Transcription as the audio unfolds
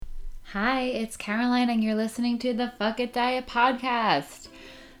Hi, it's Caroline, and you're listening to the Fuck It Diet podcast.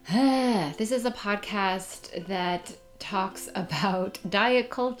 This is a podcast that talks about diet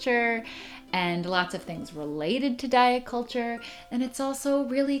culture and lots of things related to diet culture, and it's also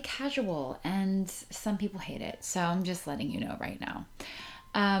really casual, and some people hate it. So I'm just letting you know right now.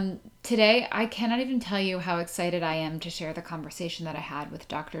 Today, I cannot even tell you how excited I am to share the conversation that I had with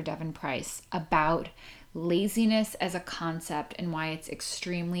Dr. Devin Price about laziness as a concept and why it's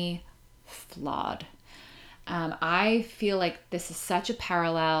extremely flawed. I feel like this is such a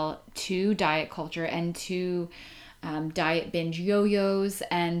parallel to diet culture and to diet binge yo yo's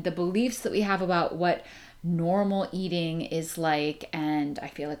and the beliefs that we have about what normal eating is like. And I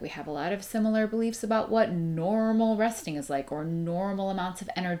feel like we have a lot of similar beliefs about what normal resting is like or normal amounts of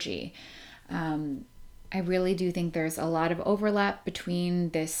energy. I really do think there's a lot of overlap between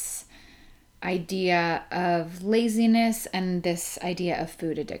this idea of laziness and this idea of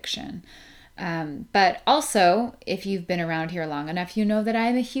food addiction. But also, if you've been around here long enough, you know that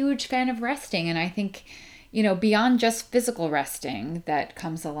I'm a huge fan of resting. And I think, beyond just physical resting that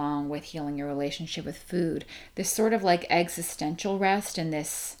comes along with healing your relationship with food, this sort of like existential rest and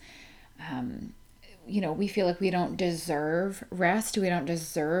this, we feel like we don't deserve rest. We don't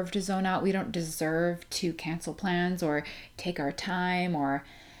deserve to zone out. We don't deserve to cancel plans or take our time or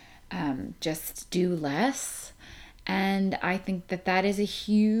just do less. And I think that that is a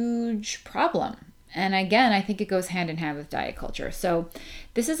huge problem. And again, I think it goes hand in hand with diet culture. So,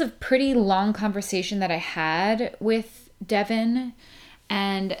 this is a pretty long conversation that I had with Devin.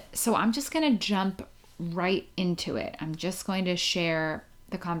 And so, I'm just going to jump right into it. I'm just going to share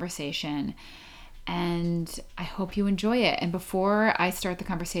the conversation and I hope you enjoy it. And before I start the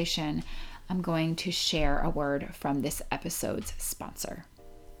conversation, I'm going to share a word from this episode's sponsor.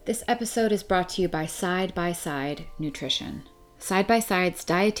 This episode is brought to you by Side by Side Nutrition. Side by Side's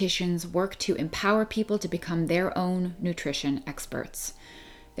dietitians work to empower people to become their own nutrition experts.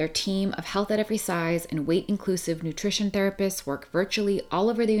 Their team of health at every size and weight-inclusive nutrition therapists work virtually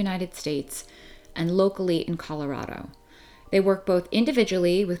all over the United States and locally in Colorado. They work both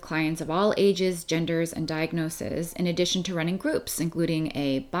individually with clients of all ages, genders, and diagnoses, in addition to running groups, including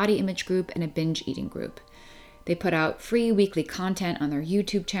a body image group and a binge eating group. They put out free weekly content on their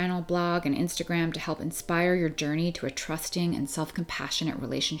YouTube channel, blog, and Instagram to help inspire your journey to a trusting and self-compassionate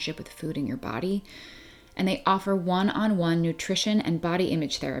relationship with food in your body. And they offer one-on-one nutrition and body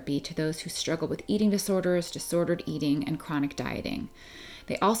image therapy to those who struggle with eating disorders, disordered eating, and chronic dieting.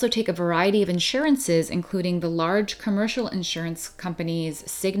 They also take a variety of insurances, including the large commercial insurance companies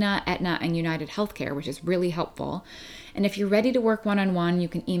Cigna, Aetna, and United Healthcare, which is really helpful. And if you're ready to work one-on-one, you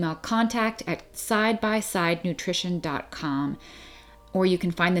can email contact@sidebyside.nutrition.com, or you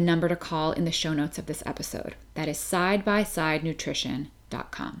can find the number to call in the show notes of this episode. That is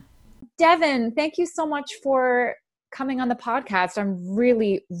sidebyside.nutrition.com. Devin, thank you so much for coming on the podcast. I'm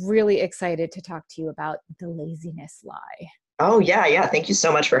really, really excited to talk to you about the laziness lie. Oh, yeah, yeah. Thank you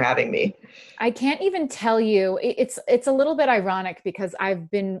so much for having me. I can't even tell you. It's a little bit ironic because I've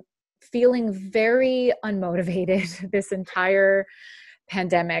been feeling very unmotivated this entire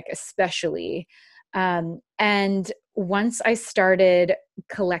pandemic, especially. And once I started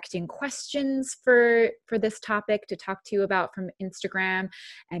collecting questions for this topic to talk to you about from Instagram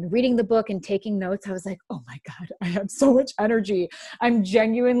and reading the book and taking notes, I was like, oh my God, I have so much energy. I'm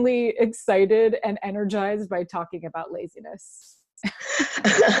genuinely excited and energized by talking about laziness.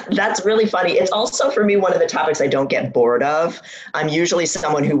 That's really funny. It's also for me one of the topics I don't get bored of. I'm usually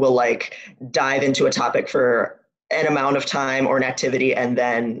someone who will like dive into a topic for an amount of time or an activity and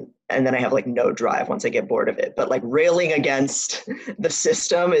then I have like no drive once I get bored of it. But like railing against the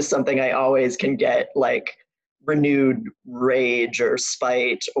system is something I always can get like renewed rage or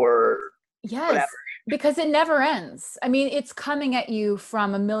spite or whatever. Yes, because it never ends. I mean, it's coming at you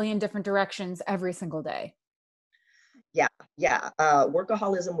from a million different directions every single day. Yeah, yeah.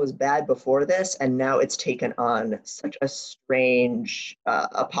 Workaholism was bad before this, and now it's taken on such a strange,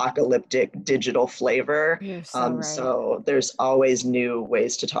 apocalyptic digital flavor. You're so right. So there's always new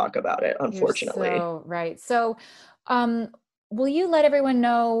ways to talk about it, You're unfortunately. so right. So, um, will you let everyone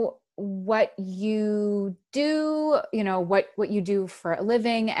know what you do, what you do for a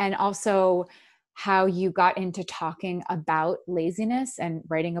living, and also how you got into talking about laziness and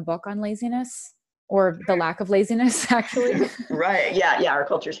writing a book on laziness? or the lack of laziness, actually. Right. Yeah. Yeah. Our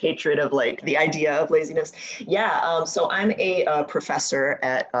culture's hatred of like the idea of laziness. Yeah. So I'm a professor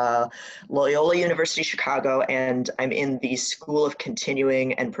at Loyola University Chicago, and I'm in the School of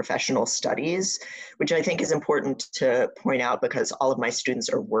Continuing and Professional Studies, which I think is important to point out because all of my students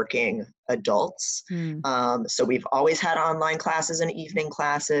are working adults. Mm. So we've always had online classes and evening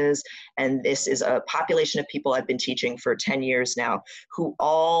classes, and this is a population of people I've been teaching for 10 years now who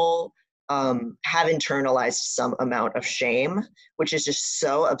all have internalized some amount of shame, which is just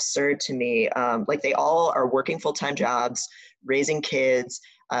so absurd to me. Like they all are working full-time jobs, raising kids,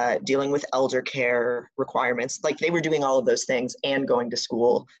 dealing with elder care requirements. Like they were doing all of those things and going to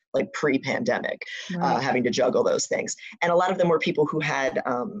school like pre-pandemic, Right. having to juggle those things. And a lot of them were people who had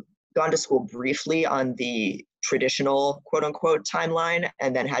gone to school briefly on the traditional quote unquote timeline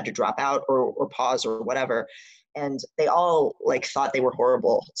and then had to drop out or pause or whatever, and they all like thought they were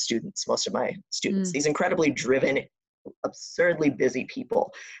horrible students. Most of my students, Mm. these incredibly driven, absurdly busy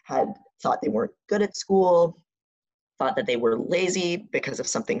people, had thought they weren't good at school, thought that they were lazy because of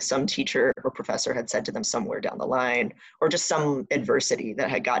something some teacher or professor had said to them somewhere down the line, or just some adversity that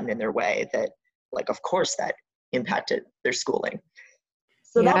had gotten in their way that, like, of course that impacted their schooling.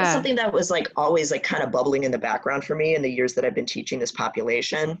 So that was Yeah. something that was like always like kind of bubbling in the background for me in the years that I've been teaching this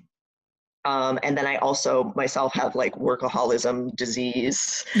population. And then I also myself have like workaholism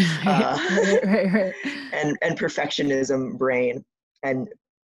disease, Right. uh, Right. Right. Right. and perfectionism brain, and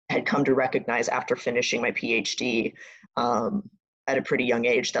had come to recognize after finishing my PhD um, at a pretty young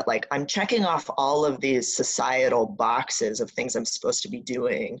age that like I'm checking off all of these societal boxes of things I'm supposed to be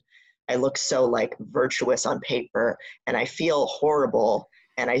doing. I look so like virtuous on paper, and I feel horrible.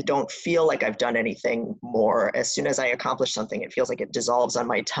 And I don't feel like I've done anything more. As soon as I accomplish something, it feels like it dissolves on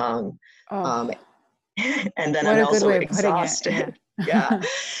my tongue. Oh, Um, and then what I'm a good also way of putting it. Yeah. exhausted. Yeah.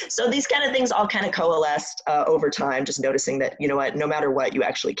 So these kind of things all kind of coalesced over time, just noticing that, you know what, no matter what, you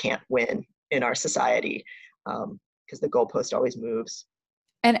actually can't win in our society because the goalpost always moves.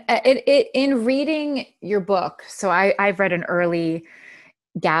 And it in reading your book, so I've read an early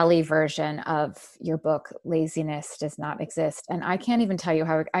galley version of your book, Laziness Does Not Exist. And I can't even tell you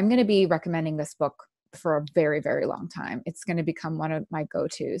how I'm going to be recommending this book for a very, very long time. It's going to become one of my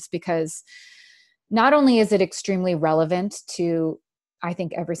go-tos because not only is it extremely relevant to, I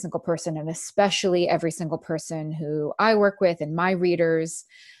think, every single person, and especially every single person who I work with and my readers,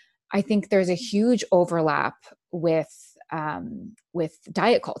 I think there's a huge overlap with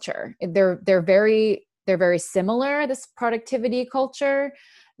diet culture. They're very similar. This productivity culture,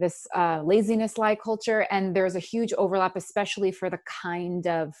 this laziness like culture, and there's a huge overlap, especially for the kind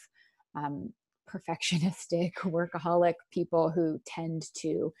of um, perfectionistic, workaholic people who tend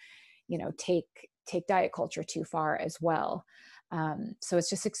to, take diet culture too far as well. So it's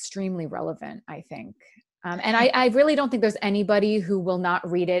just extremely relevant, I think. And I really don't think there's anybody who will not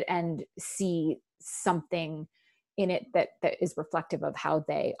read it and see something in it that is reflective of how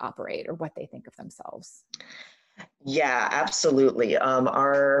they operate or what they think of themselves. Yeah, absolutely.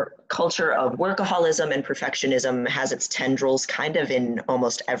 Our culture of workaholism and perfectionism has its tendrils kind of in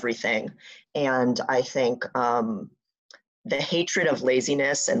almost everything. And I think the hatred of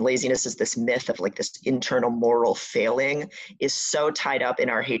laziness, and laziness is this myth of like this internal moral failing, is so tied up in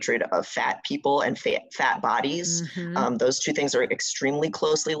our hatred of fat people and fat bodies. Mm-hmm. Those two things are extremely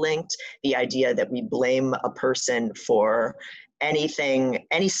closely linked. The idea that we blame a person for anything,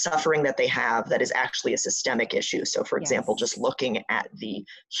 any suffering that they have that is actually a systemic issue. So, for example, Yes. just looking at the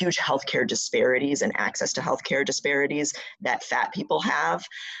huge healthcare disparities and access to healthcare disparities that fat people have,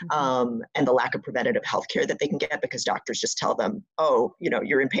 Mm-hmm. and the lack of preventative healthcare that they can get because doctors just tell them, oh, you know,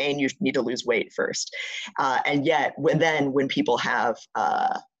 you're in pain, you need to lose weight first. And yet, when people have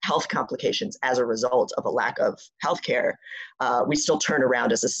health complications as a result of a lack of healthcare, we still turn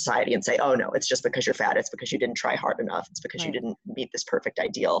around as a society and say, oh no, it's just because you're fat, it's because you didn't try hard enough, it's because you Right. didn't meet this perfect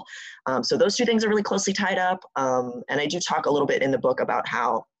ideal. So those two things are really closely tied up. And I do talk a little bit in the book about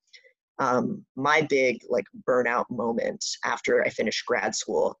how my big like burnout moment after I finished grad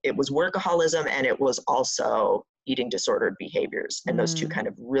school, it was workaholism and it was also eating disordered behaviors. And those two Mm. kind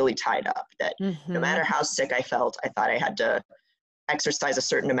of really tied up that no Mm-hmm. matter how sick I felt, I thought I had to exercise a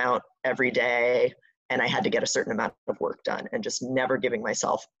certain amount every day and I had to get a certain amount of work done, and just never giving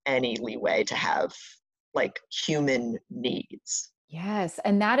myself any leeway to have like human needs. Yes.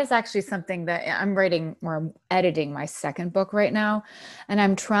 And that is actually something that I'm writing or I'm editing my second book right now. And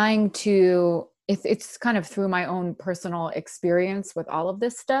I'm trying to, it's kind of through my own personal experience with all of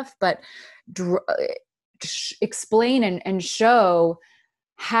this stuff, but dr- uh, explain and show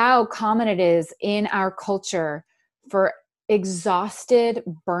how common it is in our culture for exhausted,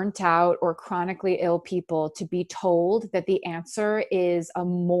 burnt out, or chronically ill people to be told that the answer is a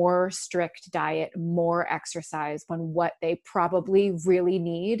more strict diet, more exercise, when what they probably really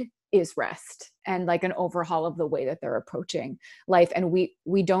need is rest and like an overhaul of the way that they're approaching life. And we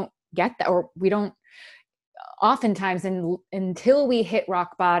don't get that, or we don't oftentimes until we hit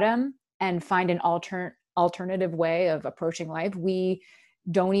rock bottom and find an alternative way of approaching life, we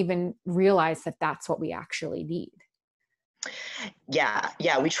don't even realize that that's what we actually need. Yeah,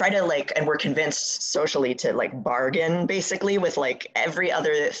 we try to like, and we're convinced socially to like bargain basically with like every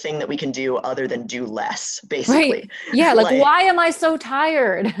other thing that we can do other than do less, Right. basically. Yeah, like Like, why am I so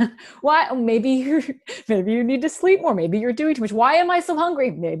tired? Why maybe you need to sleep more, maybe you're doing too much. Why am I so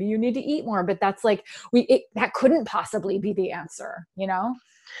hungry? Maybe you need to eat more, but that's like that couldn't possibly be the answer, you know?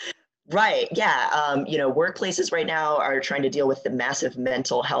 right. Yeah. Workplaces right now are trying to deal with the massive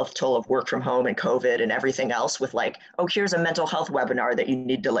mental health toll of work from home and COVID and everything else with like, oh, here's a mental health webinar that you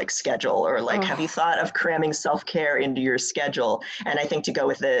need to like schedule, or like, have you Oh, thought of cramming self-care into your schedule? And I think to go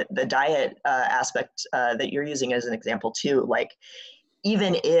with the diet aspect that you're using as an example too, like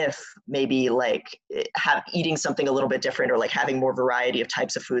even if maybe like eating something a little bit different or like having more variety of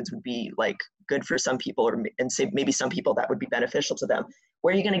types of foods would be like good for some people, and say maybe some people that would be beneficial to them,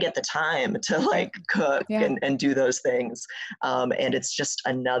 where are you going to get the time to right. like cook Yeah. and do those things? And it's just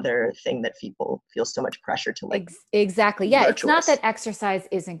another thing that people feel so much pressure to like Exactly. be Yeah. It's not that virtuous. exercise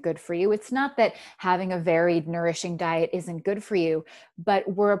isn't good for you. It's not that having a varied, nourishing diet isn't good for you, but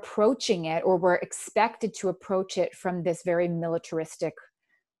we're approaching it, or we're expected to approach it from this very militaristic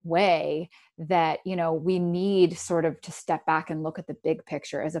way that, we need sort of to step back and look at the big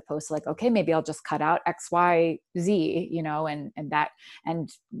picture, as opposed to like, okay, maybe I'll just cut out XYZ, and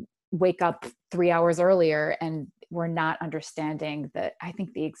wake up 3 hours earlier. And we're not understanding that, I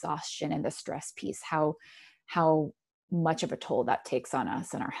think, the exhaustion and the stress piece, how much of a toll that takes on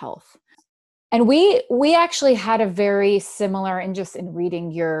us and our health. And we actually had a very similar, and just in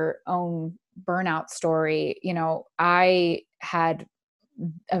reading your own burnout story, I had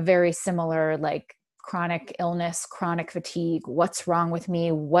a very similar, like, chronic illness, chronic fatigue. What's wrong with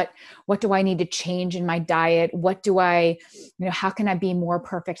me? What do I need to change in my diet? What do I, how can I be more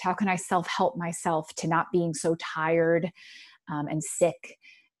perfect? How can I self-help myself to not being so tired and sick?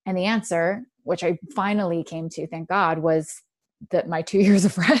 And the answer, which I finally came to, thank God, was that my 2 years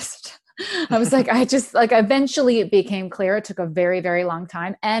of rest. I was like, I just like, eventually it became clear. It took a very, very long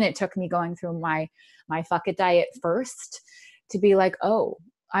time. And it took me going through my fuck it diet first to be like, oh,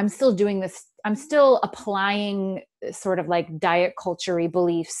 I'm still doing this. I'm still applying sort of like diet culture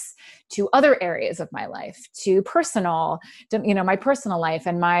beliefs to other areas of my life, my personal life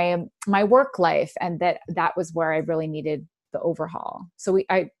and my work life. And that was where I really needed the overhaul. So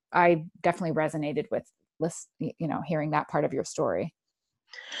I definitely resonated with hearing that part of your story.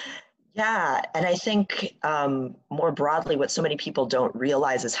 Yeah, and I think more broadly, what so many people don't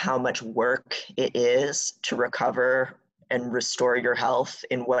realize is how much work it is to recover and restore your health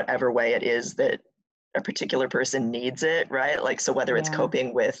in whatever way it is that a particular person needs it, right? Like, so whether it's Yeah.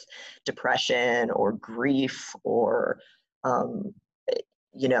 coping with depression or grief or, um,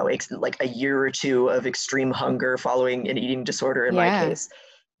 like a year or two of extreme hunger following an eating disorder in my Yeah. case,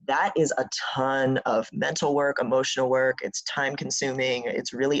 that is a ton of mental work, emotional work. It's time consuming,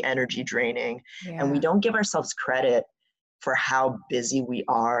 it's really energy draining. And we Yeah. don't give ourselves credit for how busy we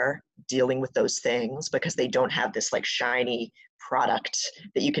are dealing with those things because they don't have this like shiny product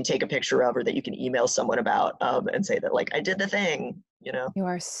that you can take a picture of or that you can email someone about and say that like I did the thing. You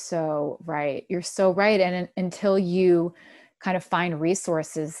are so right. You're so right. And until you kind of find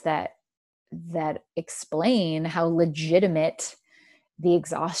resources that explain how legitimate the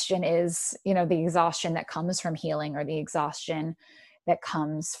exhaustion is, the exhaustion that comes from healing, or the exhaustion that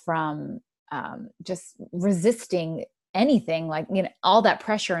comes from just resisting anything, like, all that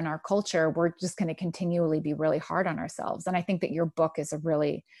pressure in our culture, we're just going to continually be really hard on ourselves. And I think that your book is a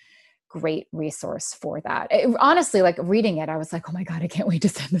really great resource for that. Honestly, like, reading it, I was like, oh my God, I can't wait to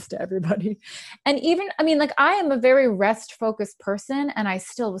send this to everybody. And even, I mean, like, I am a very rest focused person, and I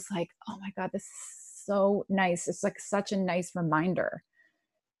still was like, oh my God, this is so nice. It's like such a nice reminder,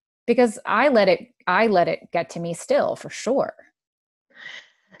 because I let it get to me still, for sure.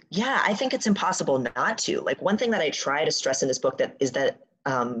 Yeah, I think it's impossible not to. Like one thing that I try to stress in this book that is that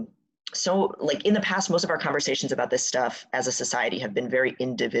so like in the past, most of our conversations about this stuff as a society have been very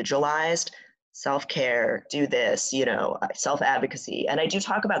individualized. Self-care, do this, self-advocacy. And I do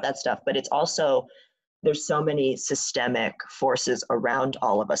talk about that stuff, but it's also there's so many systemic forces around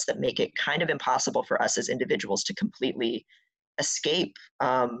all of us that make it kind of impossible for us as individuals to completely escape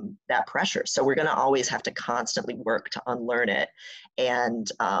that pressure. So we're going to always have to constantly work to unlearn it. And,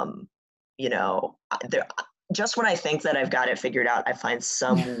 you know, there, just when I think that I've got it figured out, I find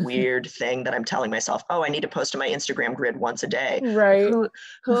some weird thing that I'm telling myself, oh, I need to post to my Instagram grid once a day. Like Right.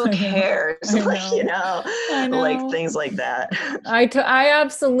 who I know. cares? I Like, you know. know, I like know. things like that. I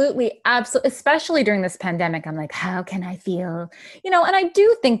absolutely, absolutely, especially during this pandemic, I'm like, how can I feel? And I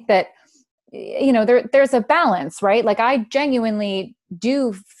do think that, there's a balance, right? Like I genuinely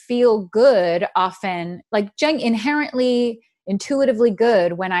do feel good often, like inherently, intuitively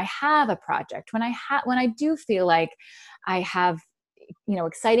good when I have a project, when I do feel like I have,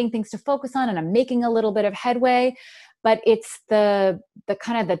 exciting things to focus on and I'm making a little bit of headway. But it's the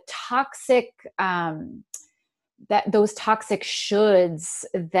kind of the toxic, that those toxic shoulds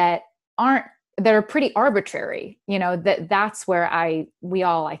aren't that are pretty arbitrary, that's where we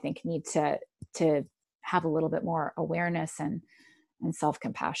all, I think, need to have a little bit more awareness and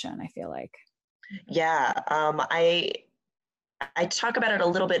self-compassion, I feel like. Yeah, I talk about it a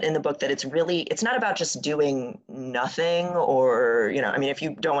little bit in the book that it's not about just doing nothing or, I mean, if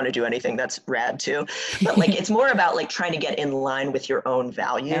you don't want to do anything, that's rad too. But like, it's more about like trying to get in line with your own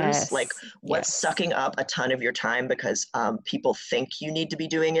values, like Yes, what's yes. sucking up a ton of your time because people think you need to be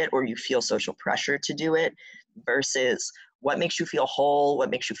doing it or you feel social pressure to do it versus what makes you feel whole, what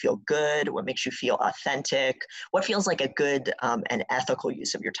makes you feel good, what makes you feel authentic, what feels like a good and ethical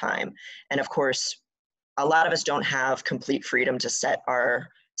use of your time. And of course, a lot of us don't have complete freedom to set our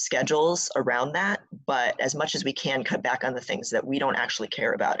schedules around that, but as much as we can cut back on the things that we don't actually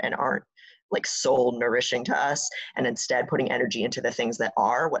care about and aren't like soul nourishing to us, and instead putting energy into the things that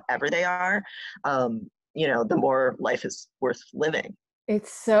are, whatever they are, the more life is worth living.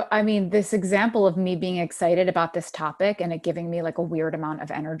 It's so, I mean, this example of me being excited about this topic and it giving me like a weird amount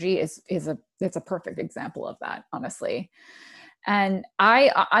of energy it's a perfect example of that, honestly. And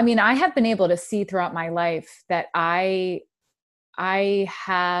I mean, I have been able to see throughout my life that I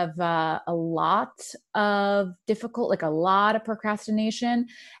have a lot of like a lot of procrastination.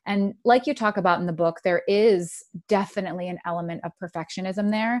 And like you talk about in the book, there is definitely an element of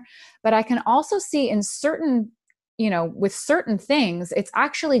perfectionism there. But I can also see in certain, with certain things, it's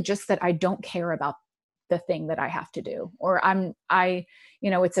actually just that I don't care about the thing that I have to do, or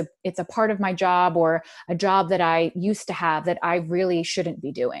it's a part of my job or a job that I used to have that I really shouldn't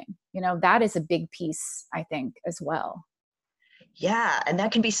be doing. That is a big piece, I think, as well. Yeah, and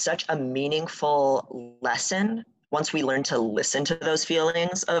that can be such a meaningful lesson once we learn to listen to those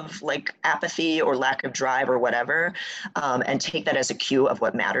feelings of like apathy or lack of drive or whatever, and take that as a cue of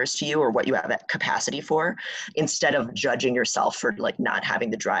what matters to you or what you have that capacity for, instead of judging yourself for like not having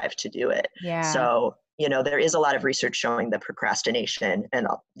the drive to do it. Yeah. So, there is a lot of research showing that procrastination and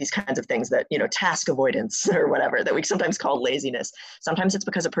all these kinds of things that, task avoidance or whatever that we sometimes call laziness. Sometimes it's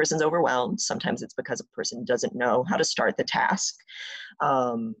because a person's overwhelmed. Sometimes it's because a person doesn't know how to start the task,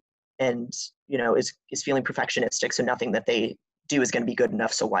 um, and is feeling perfectionistic, so nothing that they do is going to be good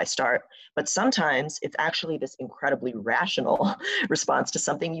enough, so why start? But sometimes it's actually this incredibly rational response to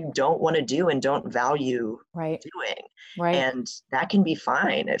something you don't want to do and don't value Right. doing. Right. And that can be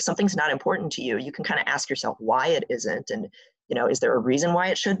fine. If something's not important to you, you can kind of ask yourself why it isn't, and is there a reason why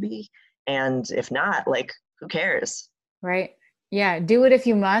it should be? And if not, like, who cares? Right. Yeah. Do it if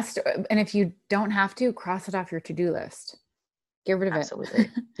you must. And if you don't have to, cross it off your to-do list. Get rid of it. Absolutely.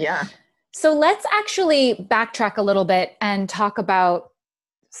 Yeah. So let's actually backtrack a little bit and talk about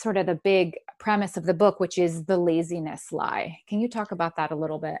sort of the big premise of the book, which is the laziness lie. Can you talk about that a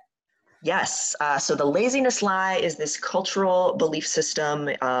little bit? Yes. So the laziness lie is this cultural belief system.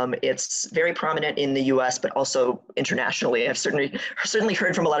 It's very prominent in the U.S., but also internationally. I've certainly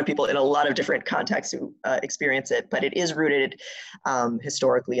heard from a lot of people in a lot of different contexts who experience it. But it is rooted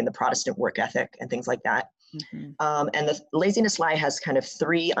historically in the Protestant work ethic and things like that. Mm-hmm. And the laziness lie has kind of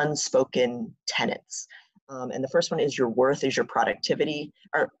three unspoken tenets. And the first one is your worth is your productivity,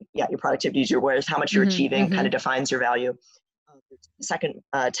 or yeah, your productivity is your worth. How much you're Mm-hmm. achieving kind Mm-hmm. of defines your value. The second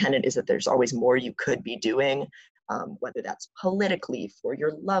tenet is that there's always more you could be doing, whether that's politically for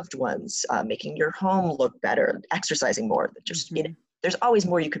your loved ones, making your home look better, exercising more. Mm-hmm. There's always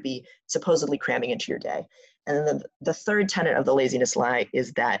more you could be supposedly cramming into your day. And then the third tenet of the laziness lie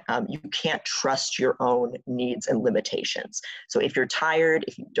is that you can't trust your own needs and limitations. So if you're tired,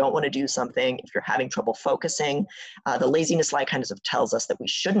 if you don't want to do something, if you're having trouble focusing, the laziness lie kind of tells us that we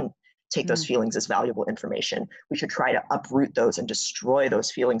shouldn't take those Mm. feelings as valuable information. We should try to uproot those and destroy those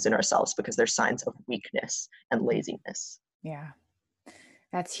feelings in ourselves because they're signs of weakness and laziness. Yeah.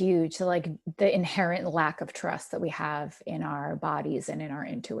 That's huge. So, like the inherent lack of trust that we have in our bodies and in our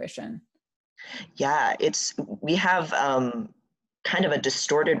intuition. Yeah, we have kind of a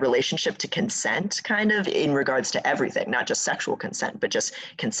distorted relationship to consent, kind of in regards to everything, not just sexual consent, but just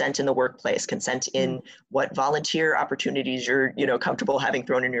consent in the workplace, consent Mm. in what volunteer opportunities you're, comfortable having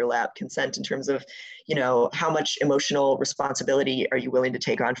thrown in your lap, consent in terms of, how much emotional responsibility are you willing to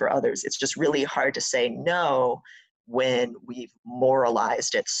take on for others. It's just really hard to say no when we've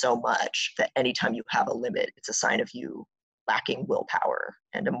moralized it so much that anytime you have a limit, it's a sign of you lacking willpower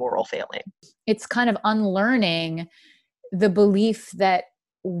and a moral failing. It's kind of unlearning the belief that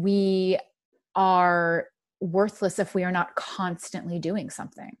we are worthless if we are not constantly doing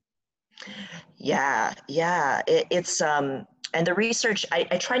something. Yeah. It's and the research, I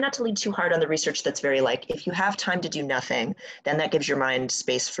try not to lean too hard on the research that's very like, if you have time to do nothing, then that gives your mind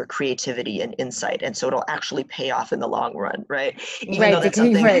space for creativity and insight. And so it'll actually pay off in the long run, right? Even though Right. that's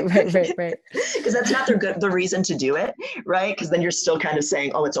something, Right. because that's not the reason to do it, right? Because then you're still kind of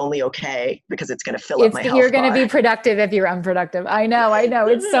saying, oh, it's only okay because it's going to fill up my You're health going to bar. be productive if you're unproductive. I know.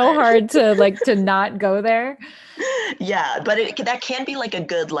 It's so hard to not go there. Yeah, but that can be like a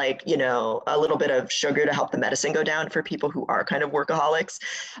good, like, a little bit of sugar to help the medicine go down for people who are kind of workaholics.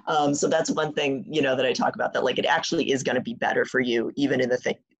 So that's one thing, that I talk about, that like it actually is going to be better for you, even in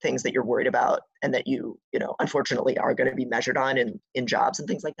the things that you're worried about and that unfortunately are going to be measured on in jobs and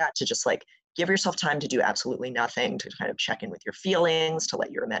things like that, to just like give yourself time to do absolutely nothing, to kind of check in with your feelings, to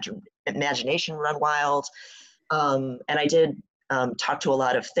let your imagination run wild. And I did talk to a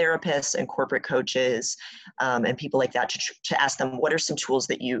lot of therapists and corporate coaches and people like that to ask them, what are some tools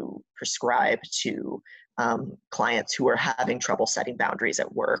that you prescribe to clients who are having trouble setting boundaries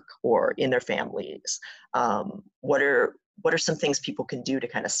at work or in their families? What are some things people can do to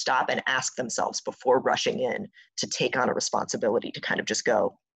kind of stop and ask themselves before rushing in to take on a responsibility, to kind of just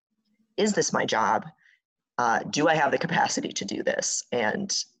go, is this my job? Do I have the capacity to do this?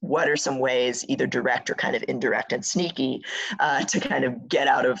 And what are some ways, either direct or kind of indirect and sneaky, to kind of get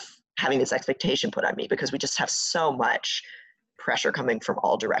out of having this expectation put on me? Because we just have so much pressure coming from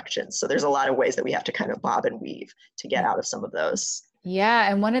all directions. So there's a lot of ways that we have to kind of bob and weave to get out of some of those.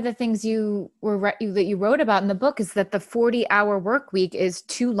 Yeah, and one of the things that you wrote about in the book is that the 40-hour work week is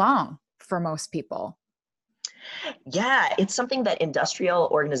too long for most people. Yeah, it's something that industrial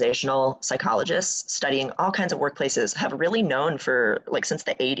organizational psychologists studying all kinds of workplaces have really known for like since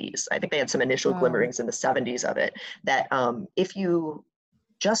the 80s. I think they had some initial Wow. glimmerings in the 70s of it, that if you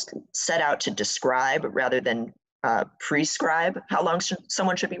just set out to describe rather than prescribe how long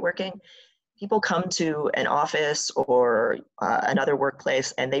someone should be working, people come to an office or another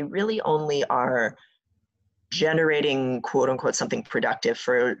workplace and they really only are generating quote unquote something productive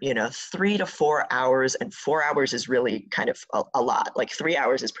for 3 to 4 hours, and 4 hours is really kind of a lot. Like 3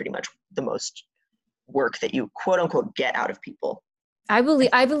 hours is pretty much the most work that you quote unquote get out of people. I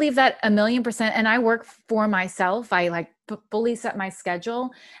believe that 1,000,000%. And I work for myself. I like fully set my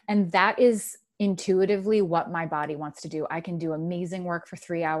schedule, and that is intuitively what my body wants to do. I can do amazing work for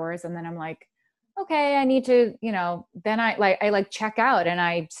 3 hours, and then I'm like, okay, I need to, then I like check out and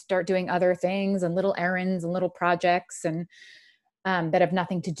I start doing other things and little errands and little projects and that have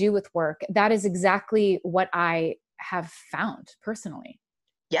nothing to do with work. That is exactly what I have found personally.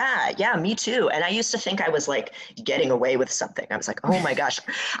 Yeah, me too. And I used to think I was like getting away with something. I was like, oh my gosh,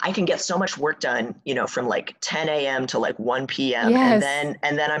 I can get so much work done, from like 10 a.m. to like 1 p.m. And Yes.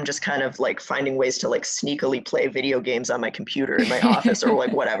 then I'm just kind of like finding ways to like sneakily play video games on my computer in my office or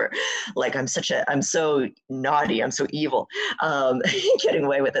like whatever. Like I'm so naughty, I'm so evil, getting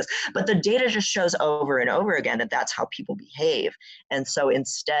away with this. But the data just shows over and over again that that's how people behave. And so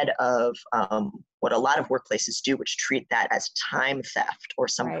instead of what a lot of workplaces do, which treat that as time theft or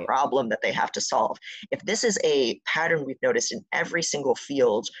some Right. problem that they have to solve. If this is a pattern we've noticed in every single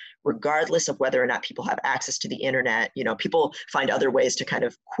field, regardless of whether or not people have access to the internet, people find other ways to kind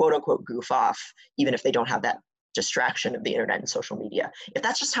of quote unquote goof off, even if they don't have that distraction of the internet and social media. If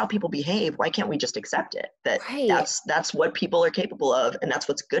that's just how people behave, why can't we just accept it? That Right. that's what people are capable of, and that's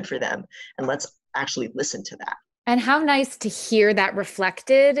what's good for them. And let's actually listen to that. And how nice to hear that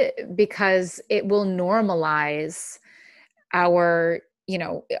reflected, because it will normalize our,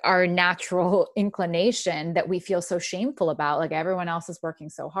 our natural inclination that we feel so shameful about. Like, everyone else is working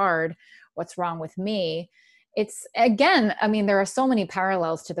so hard. What's wrong with me? It's, again, I mean, there are so many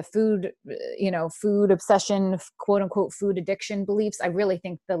parallels to the food, food obsession, quote unquote, food addiction beliefs. I really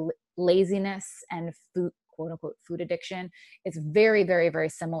think the laziness and food, quote unquote, food addiction is very, very, very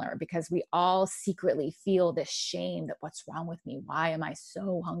similar, because we all secretly feel this shame that what's wrong with me? Why am I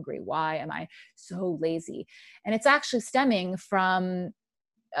so hungry? Why am I so lazy? And it's actually stemming from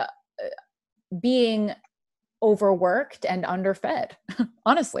uh, being overworked and underfed,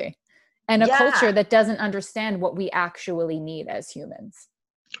 honestly. and a culture Yeah. that doesn't understand what we actually need as humans.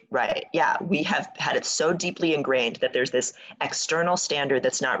 Right. Yeah. We have had it so deeply ingrained that there's this external standard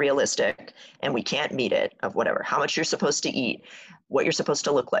that's not realistic and we can't meet it of whatever, how much you're supposed to eat, what you're supposed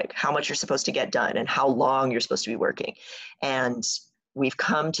to look like, how much you're supposed to get done, and how long you're supposed to be working. And we've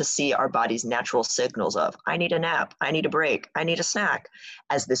come to see our body's natural signals of, I need a nap, I need a break, I need a snack,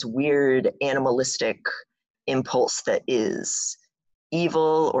 as this weird animalistic impulse that is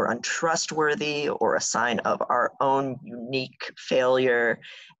evil or untrustworthy or a sign of our own unique failure.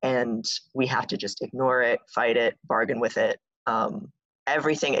 And we have to just ignore it, fight it, bargain with it,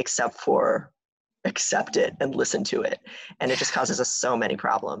 everything except for accept it and listen to it. And it just causes us so many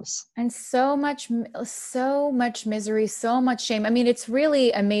problems. And so much misery, so much shame. I mean, it's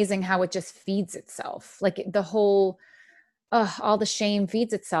really amazing how it just feeds itself. Like the whole, all the shame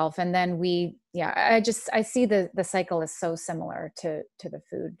feeds itself. And then yeah, I see the cycle is so similar to the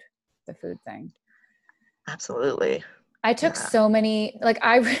food thing. Absolutely. I took Yeah. so many, like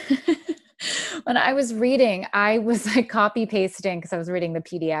when I was reading, I was like copy pasting because I was reading the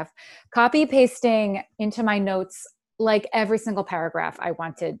PDF, copy pasting into my notes like every single paragraph I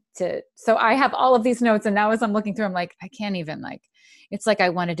wanted to. So I have all of these notes, and now as I'm looking through, I'm like, I can't even like. It's like I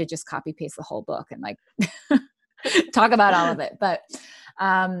wanted to just copy paste the whole book and like talk about all of it. But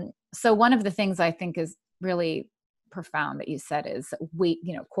so one of the things I think is really profound that you said is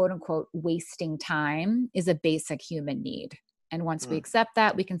quote unquote, wasting time is a basic human need. And once we Mm. accept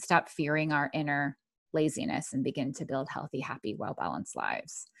that, we can stop fearing our inner laziness and begin to build healthy, happy, well balanced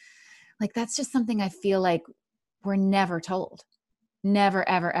lives. Like that's just something I feel like we're never told, never,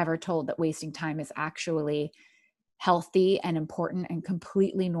 ever, ever told that wasting time is actually healthy and important and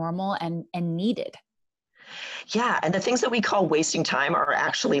completely normal and needed. Yeah, and the things that we call wasting time are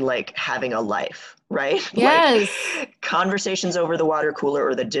actually like having a life, right? Like Yes. conversations over the water cooler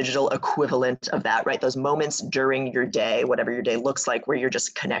or the digital equivalent of that, right? Those moments during your day, whatever your day looks like, where you're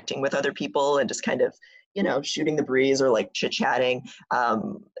just connecting with other people and just kind of, shooting the breeze or like chit chatting,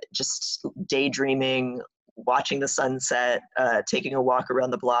 just daydreaming, watching the sunset, taking a walk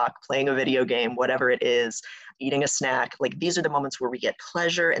around the block, playing a video game, whatever it is, eating a snack. Like these are the moments where we get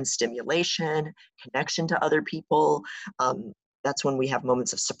pleasure and stimulation, connection to other people. That's when we have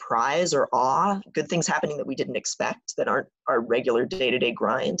moments of surprise or awe, good things happening that we didn't expect that aren't our regular day-to-day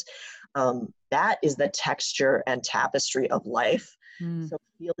grind. That is the texture and tapestry of life. Mm. So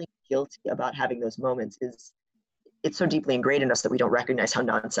feeling guilty about having those moments is, it's so deeply ingrained in us that we don't recognize how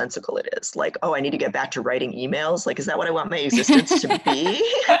nonsensical it is. Like, oh, I need to get back to writing emails. Like, is that what I want my existence to be?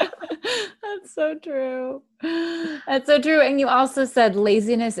 That's so true. That's so true. And you also said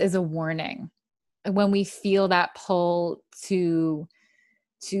laziness is a warning. When we feel that pull to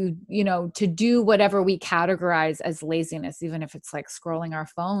do whatever we categorize as laziness, even if it's like scrolling our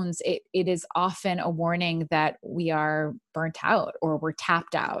phones, it is often a warning that we are burnt out or we're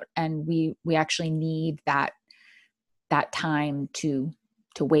tapped out, and we actually need that time to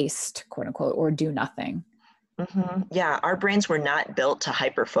waste, quote unquote, or do nothing. Mm-hmm. Yeah, our brains were not built to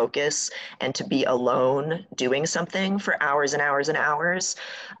hyper focus and to be alone doing something for hours and hours and hours.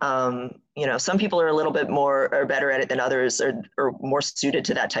 Some people are a little bit more or better at it than others, or more suited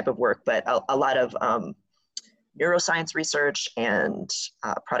to that type of work. But a lot of neuroscience research and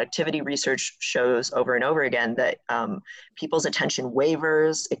productivity research shows over and over again that people's attention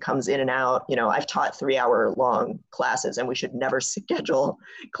wavers. It comes in and out. I've taught 3-hour long classes, and we should never schedule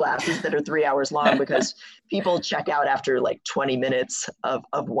classes that are 3 hours long because people check out after like 20 minutes of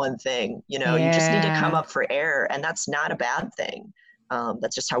one thing. You just need to come Yeah. up for air, and that's not a bad thing.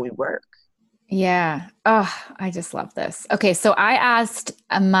 That's just how we work. Yeah. Oh, I just love this. Okay, so I asked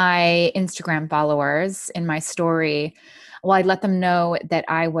my Instagram followers in my story, well, I let them know that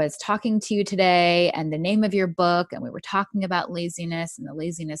I was talking to you today and the name of your book, and we were talking about laziness and the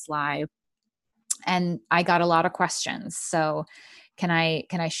laziness lie. And I got a lot of questions. So can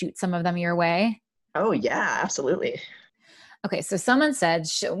I shoot some of them your way? Oh yeah, absolutely. Okay, so someone said,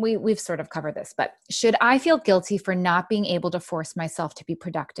 we've sort of covered this, but should I feel guilty for not being able to force myself to be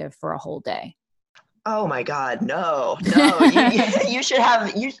productive for a whole day? Oh my God, no, no. You should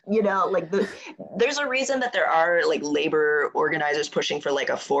have like there's a reason that there are like labor organizers pushing for like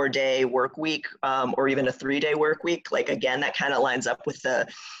a 4-day work week, or even a 3-day work week. Like again, that kind of lines up with the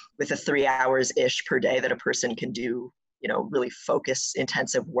 3 hours ish per day that a person can do, really focus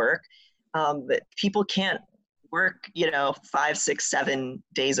intensive work. But people can't work, 5, 6, 7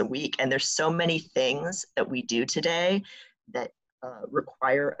 days a week, and there's so many things that we do today that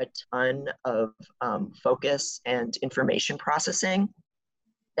require a ton of focus and information processing.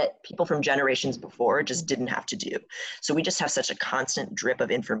 that people from generations before just didn't have to do. So we just have such a constant drip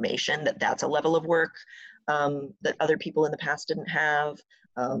of information that that's a level of work that other people in the past didn't have.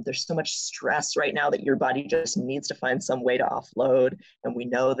 There's so much stress right now that your body just needs to find some way to offload. And we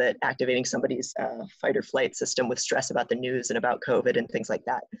know that activating somebody's fight or flight system with stress about the news and about COVID and things like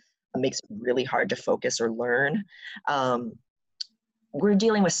that makes it really hard to focus or learn. We're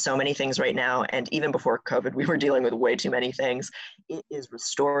dealing with so many things right now. And even before COVID, we were dealing with way too many things. It is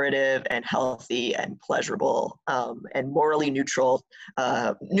restorative and healthy and pleasurable and morally neutral,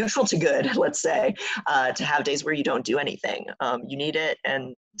 neutral to good, let's say, to have days where you don't do anything. You need it.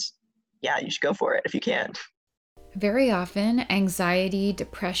 And yeah, you should go for it if you can. Very often, anxiety,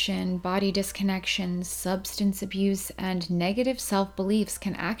 depression, body disconnection, substance abuse, and negative self beliefs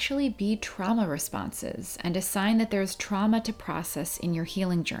can actually be trauma responses and a sign that there's trauma to process in your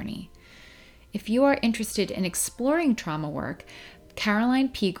healing journey. If you are interested in exploring trauma work, Caroline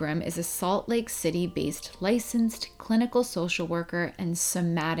Pegram is a Salt Lake City based licensed clinical social worker and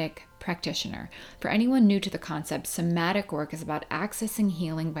somatic practitioner. For anyone new to the concept, somatic work is about accessing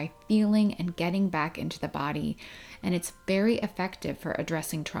healing by feeling and getting back into the body, and it's very effective for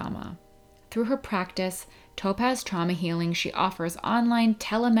addressing trauma. Through her practice, Topaz Trauma Healing, she offers online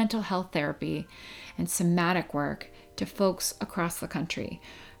telemental health therapy and somatic work to folks across the country.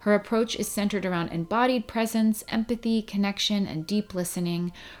 Her approach is centered around embodied presence, empathy, connection, and deep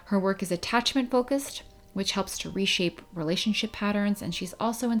listening. Her work is attachment focused, which helps to reshape relationship patterns, and she's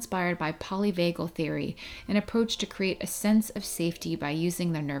also inspired by polyvagal theory, an approach to create a sense of safety by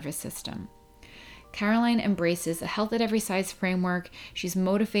using the nervous system. Caroline embraces a health at every size framework. She's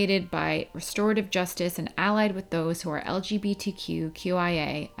motivated by restorative justice and allied with those who are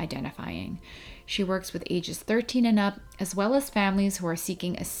LGBTQIA identifying. She works with ages 13 and up, as well as families who are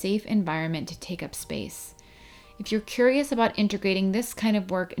seeking a safe environment to take up space. If you're curious about integrating this kind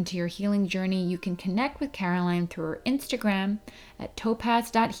of work into your healing journey, you can connect with Caroline through her Instagram at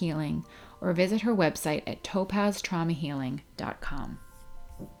topaz.healing or visit her website at topaztraumahealing.com.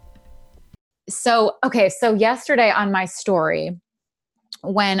 So yesterday on my story,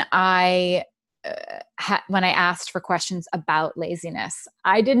 when I asked for questions about laziness,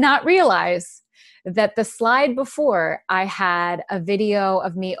 I did not realize that the slide before I had a video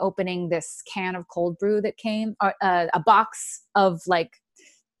of me opening this can of cold brew that came, a box of like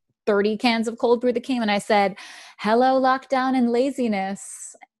 30 cans of cold brew that came, and I said, "Hello, lockdown and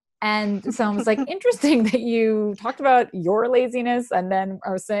laziness." And so I was like, interesting that you talked about your laziness, and then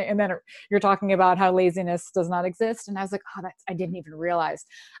you're talking about how laziness does not exist. And I was like, oh, I didn't even realize.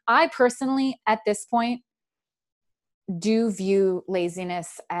 I personally, at this point, do view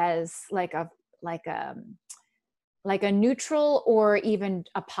laziness as like a neutral or even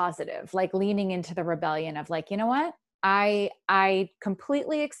a positive, like leaning into the rebellion of like, you know what? I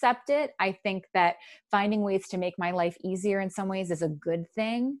completely accept it. I think that finding ways to make my life easier in some ways is a good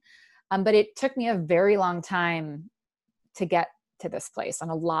thing. But it took me a very long time to get to this place and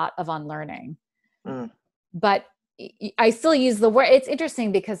a lot of unlearning. But I still use the word. It's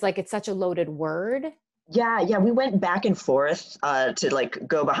interesting because like it's such a loaded word. Yeah, we went back and forth to like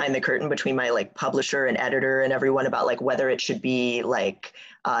go behind the curtain between my like publisher and editor and everyone about like whether it should be like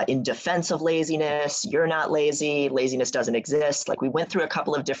in defense of laziness, you're not lazy, laziness doesn't exist. Like we went through a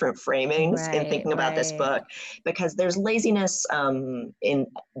couple of different framings in thinking about this book, because there's laziness in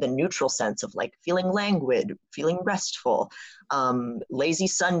the neutral sense of like feeling languid, feeling restful. Lazy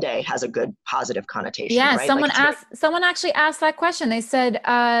Sunday has a good positive connotation. Yeah, right? Someone actually asked that question. They said,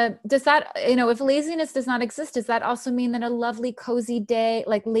 does that, if laziness does not exist, does that also mean that a lovely, cozy day,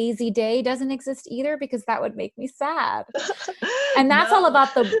 like lazy day, doesn't exist either? Because that would make me sad. And that's all about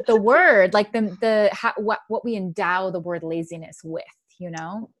the word, like what we endow the word laziness with,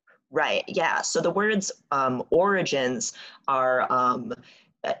 Right. Yeah. So the word's origins are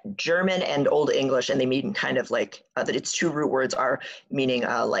German and Old English, and they mean kind of like that its two root words are meaning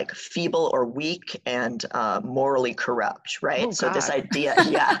like feeble or weak and morally corrupt, right? Oh, so God. this idea,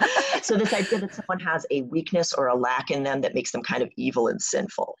 so this idea that someone has a weakness or a lack in them that makes them kind of evil and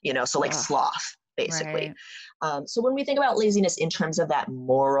sinful, so like sloth, basically. Right. So when we think about laziness in terms of that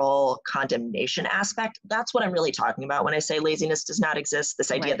moral condemnation aspect, that's what I'm really talking about when I say laziness does not exist. This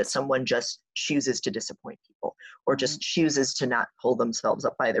idea that someone just chooses to disappoint people or just chooses to not pull themselves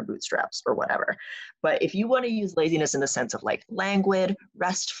up by their bootstraps or whatever. But if you want to use laziness in the sense of like languid,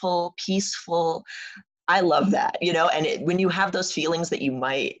 restful, peaceful, I love that, and when you have those feelings that you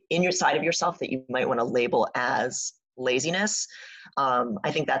might in your side of yourself that you might want to label as laziness.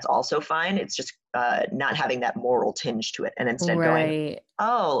 I think that's also fine. It's just not having that moral tinge to it, and instead going, Right.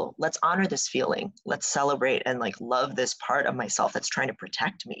 oh, let's honor this feeling. Let's celebrate and like love this part of myself that's trying to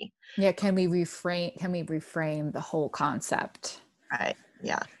protect me. Yeah, can we reframe the whole concept? Right.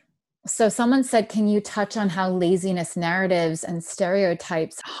 Yeah. So someone said, can you touch on how laziness narratives and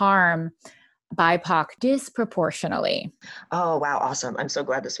stereotypes harm BIPOC disproportionately? Oh, wow. Awesome. I'm so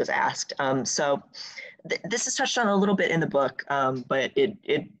glad this was asked. This is touched on a little bit in the book, but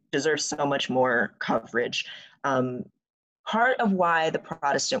it deserves so much more coverage. Um, Part of why the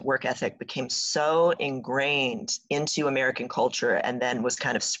Protestant work ethic became so ingrained into American culture and then was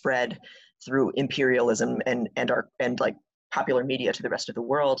kind of spread through imperialism and like popular media to the rest of the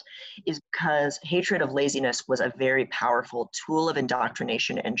world is because hatred of laziness was a very powerful tool of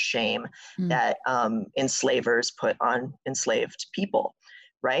indoctrination and shame Mm, that enslavers put on enslaved people,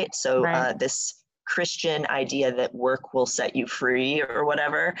 right? So right, this Christian idea that work will set you free or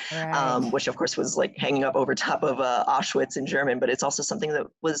whatever, right. which of course was like hanging up over top of Auschwitz in German, but it's also something that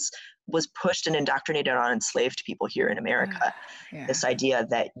was pushed and indoctrinated on enslaved people here in America. Yeah. This idea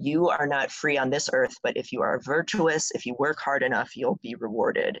that you are not free on this earth, but if you are virtuous, if you work hard enough, you'll be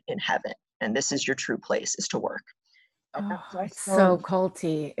rewarded in heaven. And this is your true place, is to work. And that Oh, was it's so also,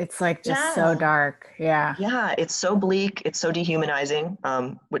 culty. It's like just so yeah, dark. Yeah. yeah, it's so bleak, it's so dehumanizing,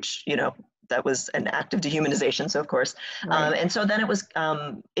 which that was an act of dehumanization. So of course, Right. and so then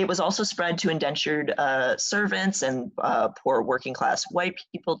it was also spread to indentured servants and poor working class white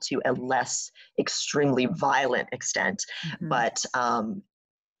people to a less extremely violent extent. Mhm. But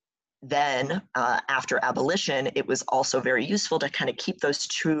then after abolition, it was also very useful to kind of keep those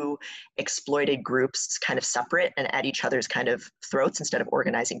two exploited groups kind of separate and at each other's kind of throats instead of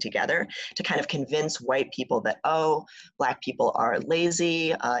organizing together to kind of convince white people that, oh, Black people are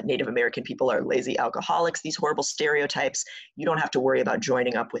lazy, Native American people are lazy alcoholics, these horrible stereotypes. You don't have to worry about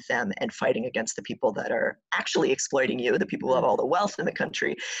joining up with them and fighting against the people that are actually exploiting you, the people who have Mm, all the wealth in the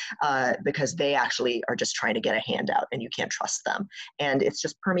country, because they actually are just trying to get a handout and you can't trust them. And it's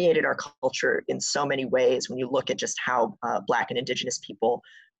just permeated our culture in so many ways when you look at just how Black and Indigenous people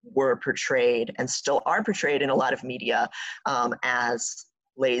were portrayed and still are portrayed in a lot of media as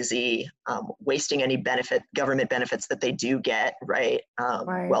lazy, wasting any government benefits that they do get, right?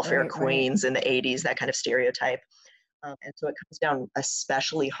 right, Welfare right, right. queens in the 80s, that kind of stereotype. And so it comes down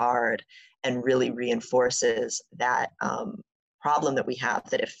especially hard and really reinforces that problem that we have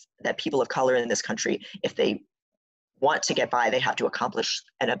that people of color in this country, if they want to get by, they have to accomplish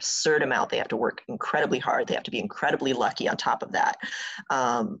an absurd amount. They have to work incredibly hard. They have to be incredibly lucky on top of that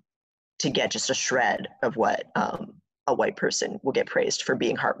um, to get just a shred of what a white person will get praised for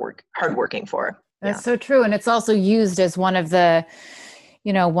being hardworking for. Yeah. That's so true. And it's also used as one of the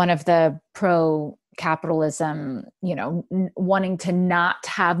pro capitalism, wanting to not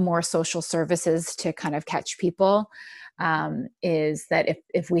have more social services to kind of catch people. Is that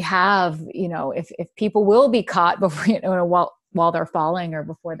if we have, if people will be caught before, while they're falling or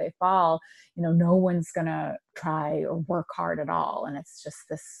before they fall, no one's gonna try or work hard at all. And it's just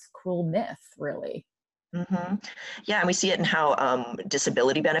this cruel myth, really. Mm-hmm. Yeah, and we see it in how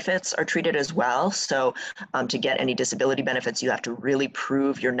disability benefits are treated as well. So, to get any disability benefits, you have to really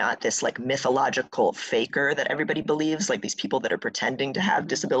prove you're not this like mythological faker that everybody believes, like these people that are pretending to have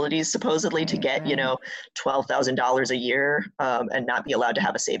disabilities supposedly to Right, get, right, $12,000 a year and not be allowed to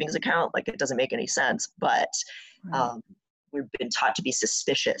have a savings account. Like, it doesn't make any sense. But right. um, we've been taught to be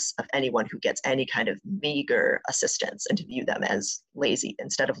suspicious of anyone who gets any kind of meager assistance and to view them as lazy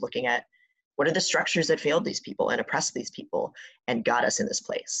instead of looking at what are the structures that failed these people and oppressed these people and got us in this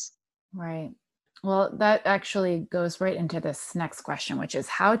place. Right. Well, that actually goes right into this next question, which is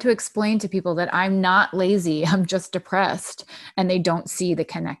how to explain to people that I'm not lazy, I'm just depressed, and they don't see the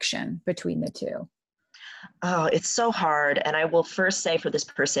connection between the two. Oh, it's so hard. And I will first say for this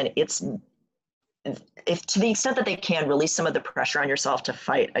person, it's if to the extent that they can release some of the pressure on yourself to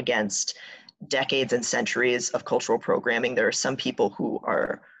fight against decades and centuries of cultural programming, there are some people who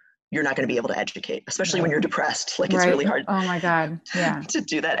are you're not going to be able to educate, especially when Right. you're depressed. Like it's Right. really hard Oh my God. Yeah. to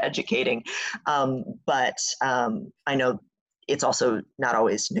do that educating. But I know it's also not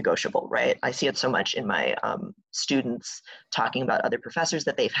always negotiable, right? I see it so much in my students talking about other professors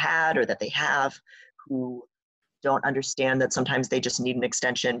that they've had or that they have who don't understand that sometimes they just need an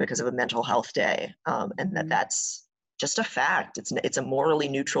extension because of a mental health day, and Mhm. that's just a fact. It's a morally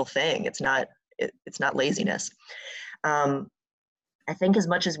neutral thing. It's not laziness. Um, I think as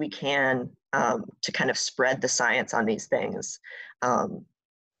much as we can to kind of spread the science on these things, um,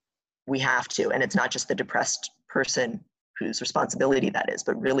 we have to. And it's not just the depressed person whose responsibility that is,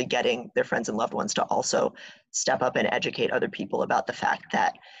 but really getting their friends and loved ones to also step up and educate other people about the fact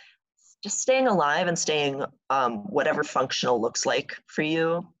that just staying alive and staying whatever functional looks like for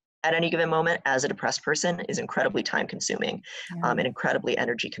you at any given moment as a depressed person is incredibly time consuming Yeah. and incredibly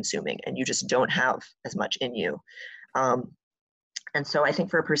energy consuming, and you just don't have as much in you. Um, and so I think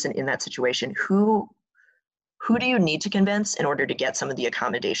for a person in that situation, who do you need to convince in order to get some of the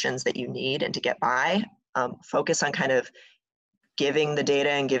accommodations that you need and to get by? Focus on kind of giving the data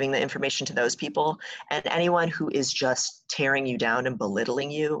and giving the information to those people. And anyone who is just tearing you down and belittling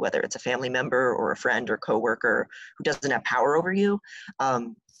you, whether it's a family member or a friend or coworker who doesn't have power over you,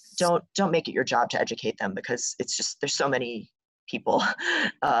 don't make it your job to educate them, because it's just, there's so many people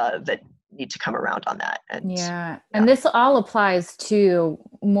that need to come around on that. And Yeah. yeah. And this all applies to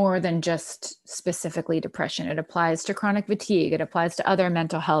more than just specifically depression. It applies to chronic fatigue. It applies to other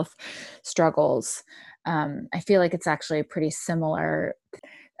mental health struggles. I feel like it's actually pretty similar.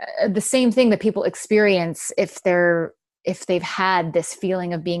 The same thing that people experience if they've had this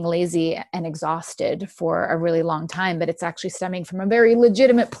feeling of being lazy and exhausted for a really long time, but it's actually stemming from a very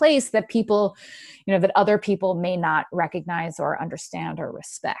legitimate place that people, that other people may not recognize or understand or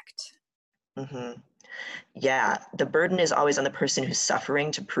respect. Mm-hmm. Yeah, the burden is always on the person who's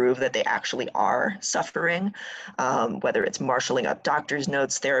suffering to prove that they actually are suffering, whether it's marshaling up doctor's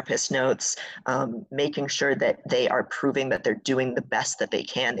notes, therapist notes, making sure that they are proving that they're doing the best that they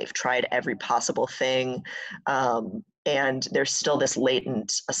can. They've tried every possible thing. And there's still this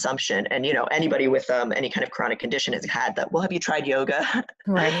latent assumption. And, anybody with any kind of chronic condition has had that, well, have you tried yoga?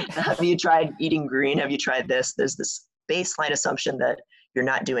 Right. Have you tried eating green? Have you tried this? There's this baseline assumption that you're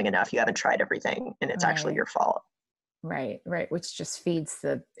not doing enough, you haven't tried everything, and it's actually Right. your fault. Right. Which just feeds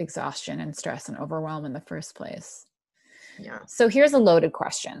the exhaustion and stress and overwhelm in the first place. Yeah. So here's a loaded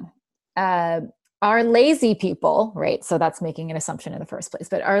question. Uh, are lazy people, right? So that's making an assumption in the first place,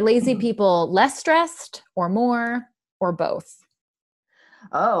 but are lazy Mhm. people less stressed or more or both?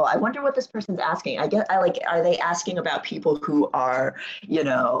 Oh, I wonder what this person's asking. Are they asking about people who are,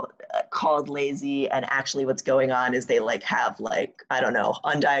 called lazy, and actually what's going on is they have I don't know,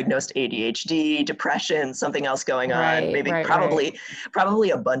 undiagnosed ADHD, depression, something else going on, maybe Right. probably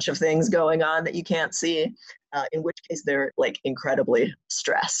a bunch of things going on that you can't see. In which case they're incredibly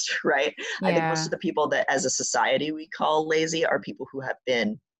stressed, right? I think most Yeah. of the people that as a society we call lazy are people who have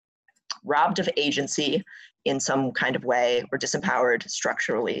been robbed of agency in some kind of way or disempowered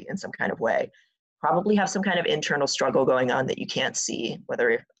structurally in some kind of way, probably have some kind of internal struggle going on that you can't see,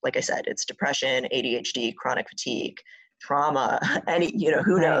 whether, like I said, it's depression, ADHD, chronic fatigue, trauma,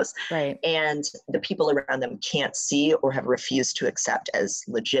 who knows. Right. And the people around them can't see or have refused to accept as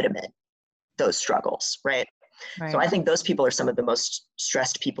legitimate those struggles, right? So Right. I think those people are some of the most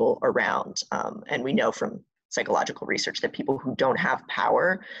stressed people around. And we know from psychological research that people who don't have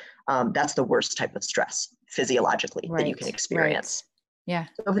power, that's the worst type of stress physiologically that you can Right. experience. Yeah.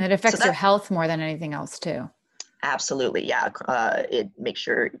 So, And it so affects your that health more than anything else too. absolutely, yeah. It makes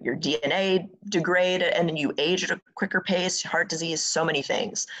your DNA degrade and you age at a quicker pace. Heart disease, so many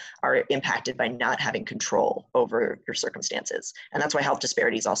things are impacted by not having control over your circumstances. And that's why health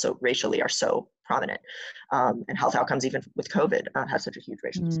disparities also racially are so prominent. And health outcomes, even with COVID, have such a huge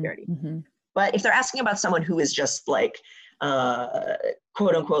racial disparity. Mm-hmm. But if they're asking about someone who is just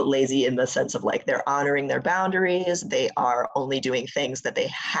quote unquote lazy in the sense of they're honoring their boundaries, they are only doing things that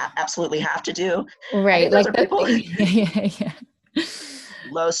they absolutely have to do. I think Right. those Like are that. people Yeah.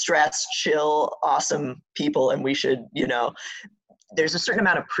 low stress, chill, awesome people, and we should, there's a certain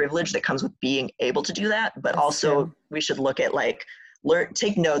amount of privilege that comes with being able to do that, but That's also true. we should look at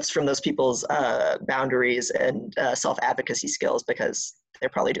take notes from those people's boundaries and self-advocacy skills, because they're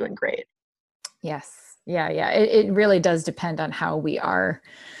probably doing great. Yes. Yeah. It really does depend on how we are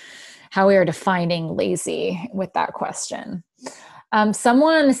defining lazy with that question.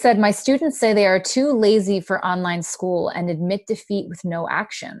 Someone said, my students say they are too lazy for online school and admit defeat with no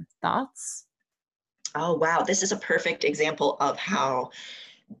action. Thoughts? Oh, wow. This is a perfect example of how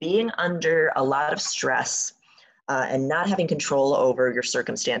being under a lot of stress and not having control over your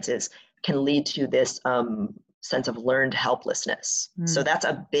circumstances can lead to this sense of learned helplessness. So Mm, that's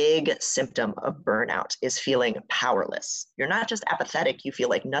a big symptom of burnout, is feeling powerless. You're not just apathetic, you feel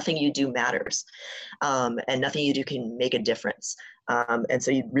like nothing you do matters, and nothing you do can make a difference. And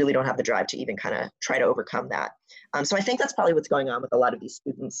so you really don't have the drive to even kind of try to overcome that. So I think that's probably what's going on with a lot of these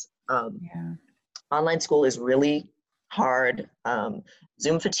students. yeah. Online school is really hard.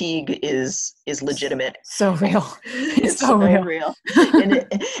 Zoom fatigue is legitimate. So real. It's It's so so real. real.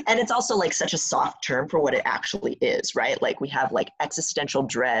 And it's also like such a soft term for what it actually is, right? Like we have like existential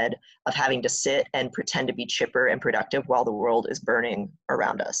dread of having to sit and pretend to be chipper and productive while the world is burning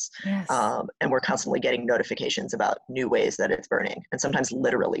around us. Yes. And we're constantly getting notifications about new ways that it's burning, and sometimes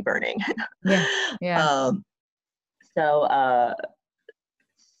literally burning. Yeah. Yeah. um, so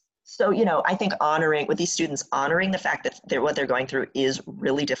I think honoring with these students, honoring the fact that what they're going through is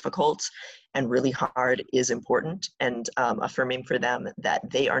really difficult and really hard is important, and affirming for them that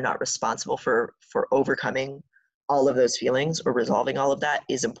they are not responsible for overcoming all of those feelings or resolving all of that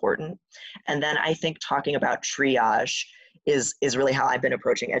is important. And then I think talking about triage is really how I've been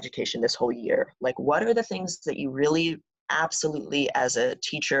approaching education this whole year. Like, what are the things that you really absolutely as a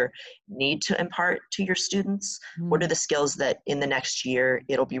teacher need to impart to your students? What are Mm. the skills that in the next year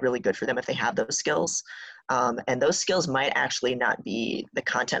it'll be really good for them if they have those skills? And those skills might actually not be the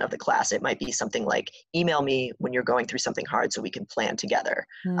content of the class. It might be something like, email me when you're going through something hard so we can plan together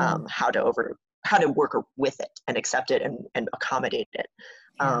Mm. how to work with it and accept it and accommodate it.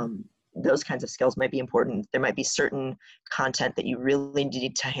 Yeah. Those kinds of skills might be important. There might be certain content that you really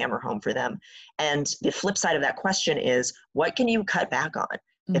need to hammer home for them. And the flip side of that question is, what can you cut back on?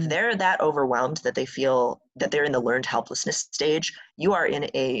 If Mm. they're that overwhelmed that they feel that they're in the learned helplessness stage, you are in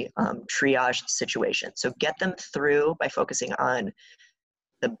a triage situation. So get them through by focusing on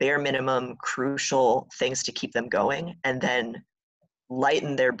the bare minimum crucial things to keep them going, and then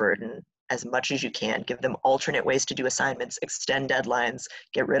lighten their burden as much as you can. Give them alternate ways to do assignments, extend deadlines,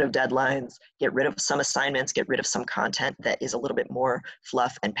 get rid of deadlines, get rid of some assignments, get rid of some content that is a little bit more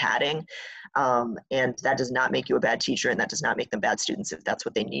fluff and padding. And that does not make you a bad teacher, and that does not make them bad students if that's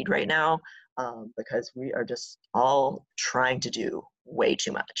what they need right now, because we are just all trying to do way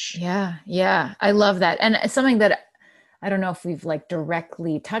too much. Yeah. Yeah. I love that. And it's something that I don't know if we've like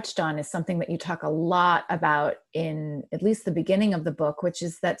directly touched on is something that you talk a lot about in at least the beginning of the book, which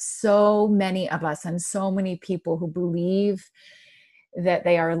is that so many of us and so many people who believe that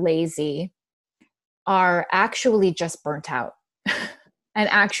they are lazy are actually just burnt out and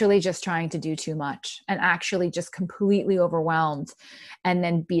actually just trying to do too much and actually just completely overwhelmed and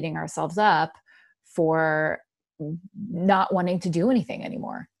then beating ourselves up for not wanting to do anything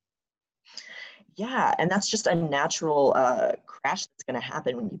anymore. Yeah, and that's just a natural crash that's going to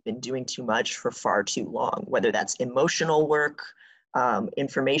happen when you've been doing too much for far too long, whether that's emotional work,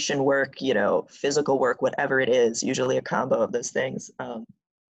 information work, physical work, whatever it is, usually a combo of those things.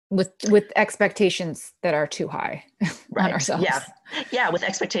 With expectations that are too high on Right. Yeah. ourselves. Yeah. With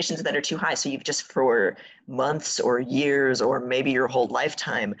expectations that are too high. So you've just for months or years or maybe your whole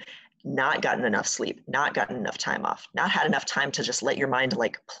lifetime not gotten enough sleep, not gotten enough time off, not had enough time to just let your mind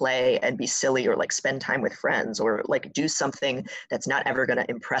like play and be silly or like spend time with friends or like do something that's not ever going to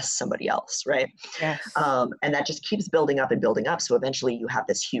impress somebody else. Right. Yes. And that just keeps building up and building up. So eventually you have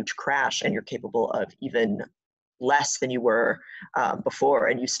this huge crash and you're capable of even less than you were before,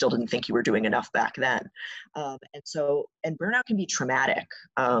 and you still didn't think you were doing enough back then. And burnout can be traumatic.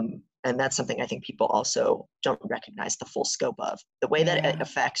 And that's something I think people also don't recognize the full scope of. The way that it Yeah.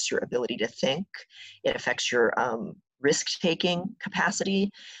 affects your ability to think, it affects your risk-taking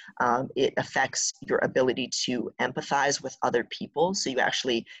capacity. It affects your ability to empathize with other people. So you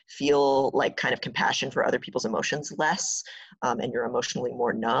actually feel like kind of compassion for other people's emotions less, and you're emotionally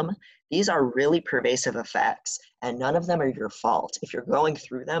more numb. These are really pervasive effects, and none of them are your fault. If you're going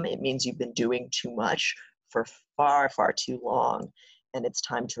through them, it means you've been doing too much for far, far too long, and it's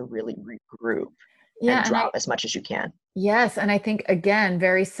time to really regroup Yeah. and And drop as much as you can. yes. And I think, again,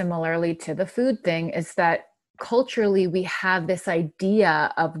 very similarly to the food thing, is that culturally we have this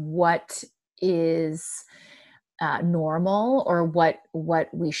idea of what is normal or what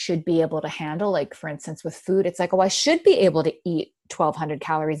we should be able to handle. Like for instance, with food, it's like, oh, I should be able to eat 1,200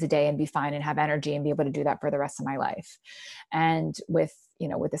 calories a day and be fine and have energy and be able to do that for the rest of my life. And with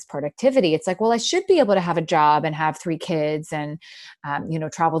this productivity, it's like, well, I should be able to have a job and have 3 kids and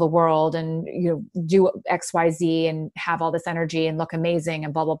travel the world and do XYZ and have all this energy and look amazing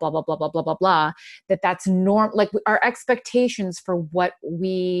and blah blah blah blah blah blah blah blah blah. That's norm. Like our expectations for what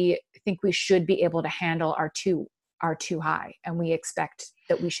we think we should be able to handle are too high, and we expect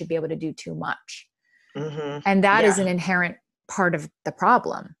that we should be able to do too much, Mm-hmm. and that is Yeah. an inherent part of the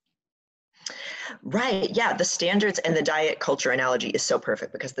problem. Right. Yeah. The standards and the diet culture analogy is so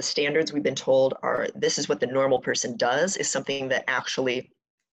perfect because the standards we've been told are this is what the normal person does is something that actually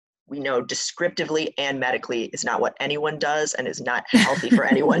we know descriptively and medically is not what anyone does and is not healthy for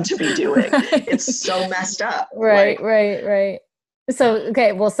anyone to be doing. It's Right. so messed up. Right, Like, right, right. So,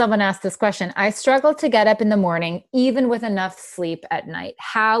 okay, well, someone asked this question. I struggle to get up in the morning, even with enough sleep at night.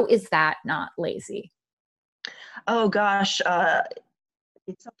 How is that not lazy? Oh gosh,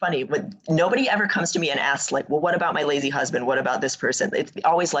 it's so funny, but nobody ever comes to me and asks like, well, what about my lazy husband? What about this person? It's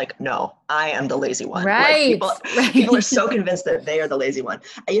always like, no, I am the lazy one. Like Right, people are right. so convinced that they are the lazy one.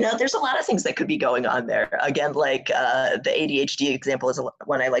 There's a lot of things that could be going on there. Again, like the ADHD example is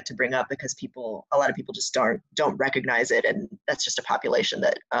one I like to bring up because a lot of people just don't recognize it, and that's just a population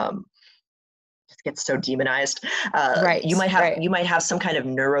that just gets so demonized. Right, right. You might have some kind of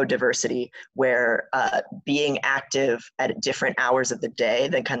neurodiversity where being active at different hours of the day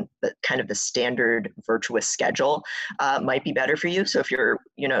than kind of the standard virtuous schedule might be better for you. So if you're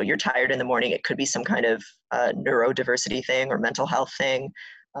tired in the morning, it could be some kind of neurodiversity thing or mental health thing.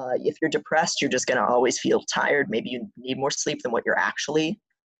 If you're depressed, you're just going to always feel tired. Maybe you need more sleep than what you're actually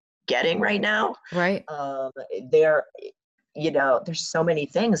getting right now. Right. Um, there there's so many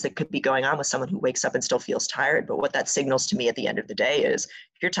things that could be going on with someone who wakes up and still feels tired. But what that signals to me at the end of the day is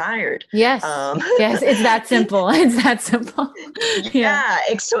you're tired. Yes. Um, Yes, it's that simple. It's that simple. Yeah.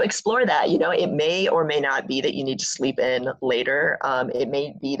 yeah, so explore that. It may or may not be that you need to sleep in later. It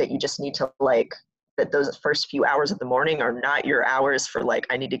may be that you just need to that those first few hours of the morning are not your hours for like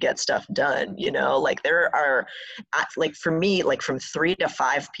I need to get stuff done. Like there are like for me, like from 3 to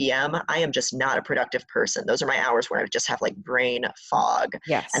 5 p.m. I am just not a productive person. Those are my hours where I just have like brain fog, and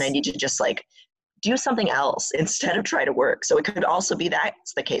I Yes. need to just like do something else instead of try to work. So it could also be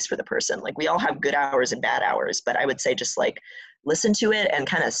that's the case for the person. Like we all have good hours and bad hours, but I would say just like listen to it and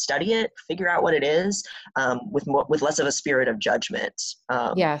kind of study it, figure out what it is, with less of a spirit of judgment.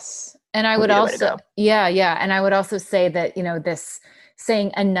 Yes. And I Would would be the way to also, go. yeah, yeah. And I would also say that, this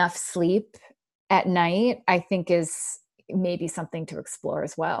saying enough sleep at night, I think is maybe something to explore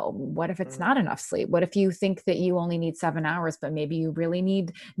as well. What if it's not Mm, enough sleep? What if you think that you only need 7 hours, but maybe you really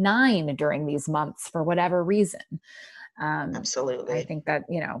need 9 during these months for whatever reason? I absolutely. think that,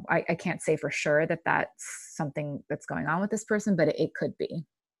 I can't say for sure that that's something that's going on with this person, but it could be.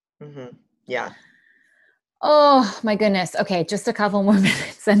 Yeah. Oh my goodness. Okay, just a couple more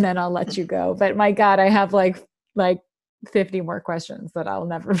minutes and then I'll let you go. But my God, I have like 50 more questions that I'll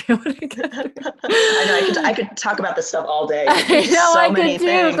never be able to get through. I know I could talk about this stuff all day because I there's know so I could many too.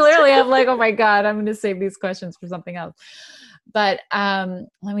 things. Clearly, I'm like, oh my God, I'm gonna save these questions for something else. But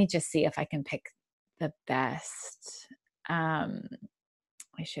let me just see if I can pick the best. Um,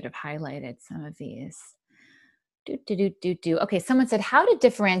 I should have highlighted some of these. Do, do, do, do, do. Okay, someone said how to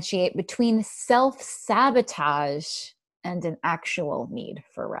differentiate between self sabotage and an actual need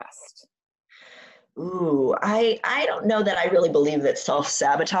for rest. Ooh, I don't know that I really believe that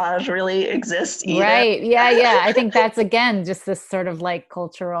self-sabotage really exists either. Right. Yeah. Yeah. I think that's again just this sort of like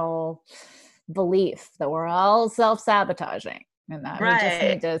cultural belief that we're all self sabotaging and that we just Right.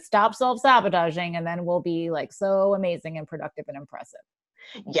 need to stop self sabotaging and then we'll be like so amazing and productive and impressive.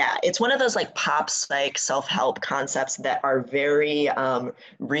 Yeah, it's one of those like pop psych self-help concepts that are very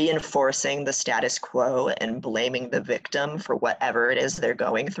reinforcing the status quo and blaming the victim for whatever it is they're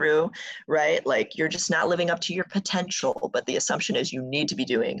going through, right? Like you're just not living up to your potential, but the assumption is you need to be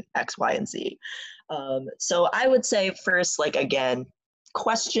doing X, Y, and Z. So I would say first, like again,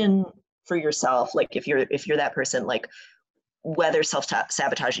 question for yourself, like if you're that person, like whether self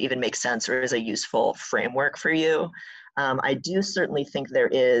sabotage even makes sense or is a useful framework for you. I do certainly think there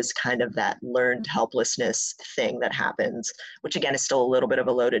is kind of that learned helplessness thing that happens, which again is still a little bit of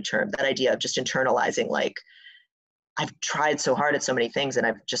a loaded term. That idea of just internalizing, like, I've tried so hard at so many things and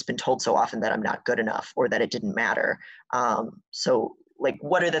I've just been told so often that I'm not good enough or that it didn't matter. So, like,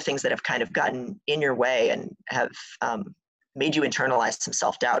 what are the things that have kind of gotten in your way and have made you internalize some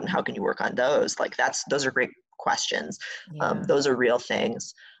self doubt, and how can you work on those? Like, those are great questions. Yeah. Those are real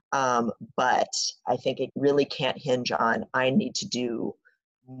things. But I think it really can't hinge on I need to do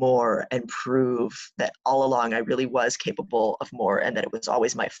more and prove that all along I really was capable of more and that it was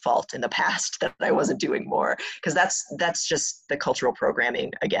always my fault in the past that I wasn't doing more, because that's just the cultural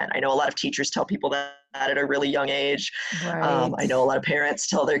programming again. I know a lot of teachers tell people that at a really young age. Right. I know a lot of parents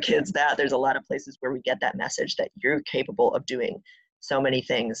tell their kids that. There's a lot of places where we get that message that you're capable of doing so many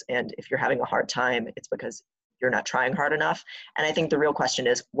things, and if you're having a hard time it's because you're not trying hard enough. And I think the real question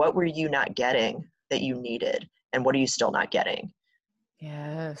is, what were you not getting that you needed, and what are you still not getting?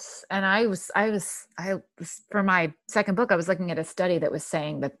 Yes. And I was for my second book, I was looking at a study that was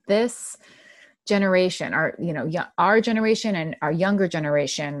saying that this generation, our generation and our younger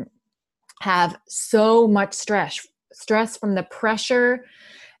generation have so much stress from the pressure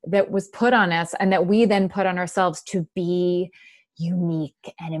that was put on us and that we then put on ourselves to be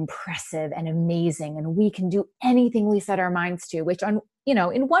unique and impressive and amazing, and we can do anything we set our minds to, which on,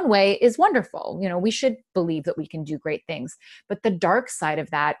 in one way is wonderful. We should believe that we can do great things. But the dark side of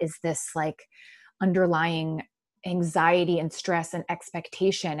that is this like underlying anxiety and stress and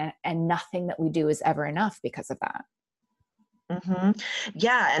expectation, and nothing that we do is ever enough because of that. Mm-hmm.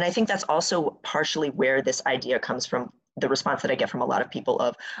 Yeah, and I think that's also partially where this idea comes from. The response that I get from a lot of people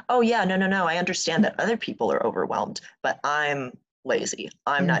of, oh yeah, no, no, no, I understand that other people are overwhelmed, but I'm lazy.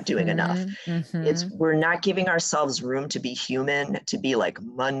 I'm not doing enough. Mm-hmm, It's mm-hmm. we're not giving ourselves room to be human, to be like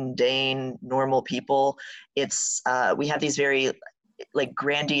mundane, normal people. It's we have these very like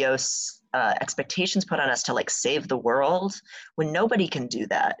grandiose expectations put on us to like save the world when nobody can do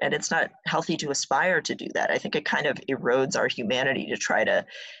that, and it's not healthy to aspire to do that. I think it kind of erodes our humanity to try to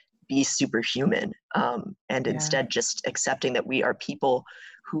be superhuman, and Yeah. instead just accepting that we are people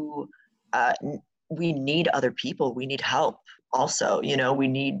who uh, we need other people, we need help also, we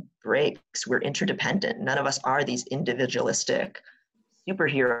need breaks, we're interdependent. None of us are these individualistic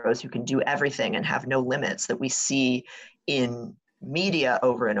superheroes who can do everything and have no limits that we see in media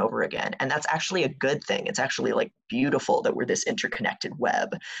over and over again. And that's actually a good thing. It's actually like beautiful that we're this interconnected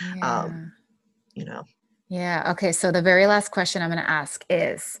web. Yeah. um, you know Yeah. Okay. So the very last question I'm going to ask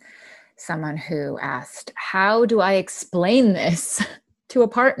is someone who asked, how do I explain this to a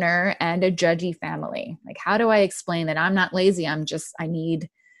partner and a judgy family? Like, how do I explain that I'm not lazy? I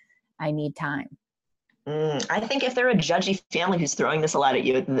need time. I think if they're a judgy family who's throwing this a lot at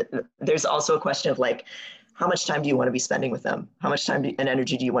you, there's also a question of like, how much time do you want to be spending with them? How much time and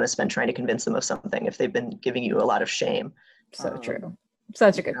energy do you want to spend trying to convince them of something if they've been giving you a lot of shame? So Um, true.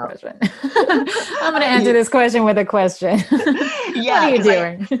 Such a you good know, question. I'm going to answer you, this question with a question. What are yeah, you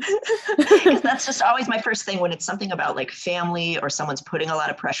because doing? because that's just always my first thing when it's something about like family or someone's putting a lot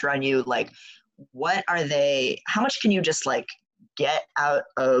of pressure on you. Like, what are they? How much can you just like get out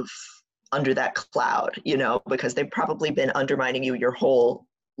of under that cloud? Because they've probably been undermining you your whole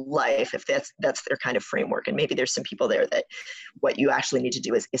life if that's their kind of framework. And maybe there's some people there that what you actually need to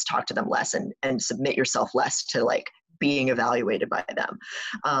do is talk to them less and submit yourself less to like being evaluated by them.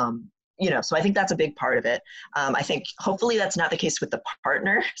 So I think that's a big part of it. I think hopefully that's not the case with the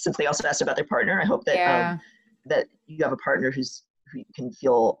partner, since they also asked about their partner. I hope that Yeah. that you have a partner who you can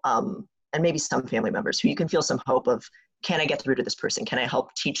feel, and maybe some family members who you can feel some hope of. Can I get through to this person? Can I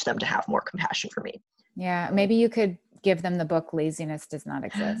help teach them to have more compassion for me? Yeah. Maybe you could give them the book Laziness Does Not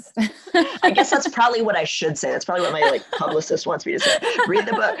Exist. I guess that's probably what I should say. That's probably what my like publicist wants me to say. Read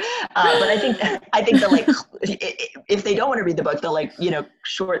the book. But I think the like if they don't want to read the book, the like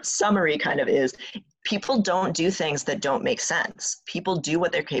short summary kind of is people don't do things that don't make sense. People do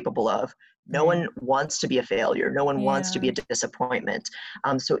what they're capable of. No Right. one wants to be a failure. No one wants to Yeah. be a disappointment.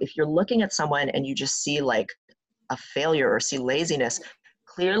 So if you're looking at someone and you just see like a failure or see laziness,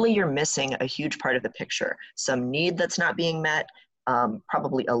 clearly you're missing a huge part of the picture. Some need that's not being met,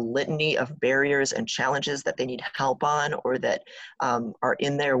 probably a litany of barriers and challenges that they need help on or that are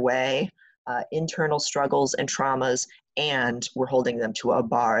in their way, internal struggles and traumas, and we're holding them to a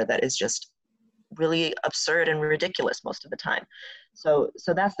bar that is just really absurd and ridiculous most of the time. So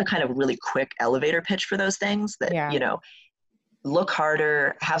that's the kind of really quick elevator pitch for those things that, Yeah. look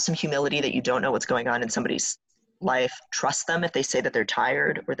harder, have some humility that you don't know what's going on in somebody's life, trust them if they say that they're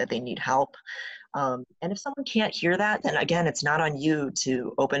tired or that they need help. And if someone can't hear that, then again, it's not on you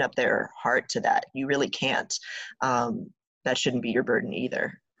to open up their heart to that. You really can't. That shouldn't be your burden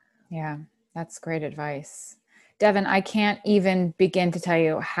either. Yeah. That's great advice. Devin, I can't even begin to tell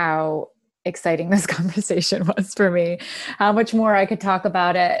you how exciting this conversation was for me, how much more I could talk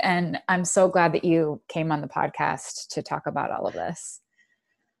about it. And I'm so glad that you came on the podcast to talk about all of this.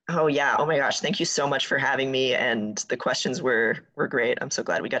 Oh yeah. Oh my gosh. Thank you so much for having me. And the questions were great. I'm so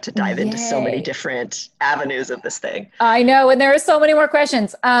glad we got to dive into so many Yay. different avenues of this thing. I know. And there are so many more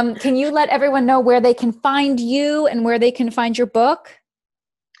questions. Can you let everyone know where they can find you and where they can find your book?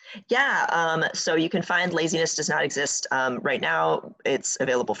 Yeah, so you can find Laziness Does Not Exist. Right now, it's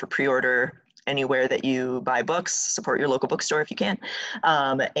available for pre-order anywhere that you buy books. Support your local bookstore if you can.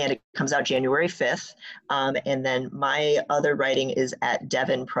 And it comes out January 5th. And then my other writing is at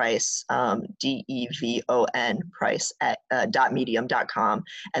Devon Price, Devon Price at .medium.com.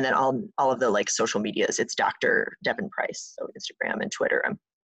 And then all of the like social medias, it's Dr. Devon Price. So Instagram and Twitter, I'm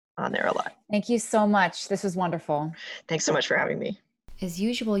on there a lot. Thank you so much. This was wonderful. Thanks so much for having me. As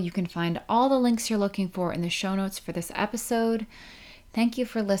usual, you can find all the links you're looking for in the show notes for this episode. Thank you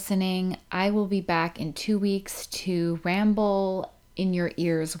for listening. I will be back in 2 weeks to ramble in your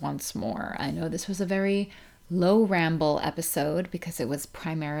ears once more. I know this was a very low ramble episode because it was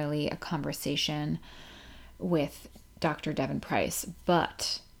primarily a conversation with Dr. Devin Price,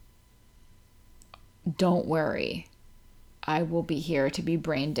 but don't worry. I will be here to be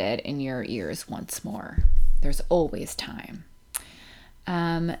brain dead in your ears once more. There's always time.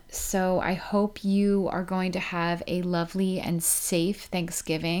 So I hope you are going to have a lovely and safe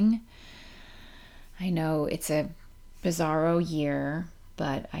Thanksgiving. I know it's a bizarro year,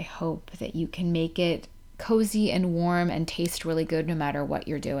 but I hope that you can make it cozy and warm and taste really good no matter what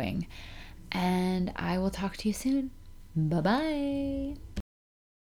you're doing. And I will talk to you soon. Bye bye.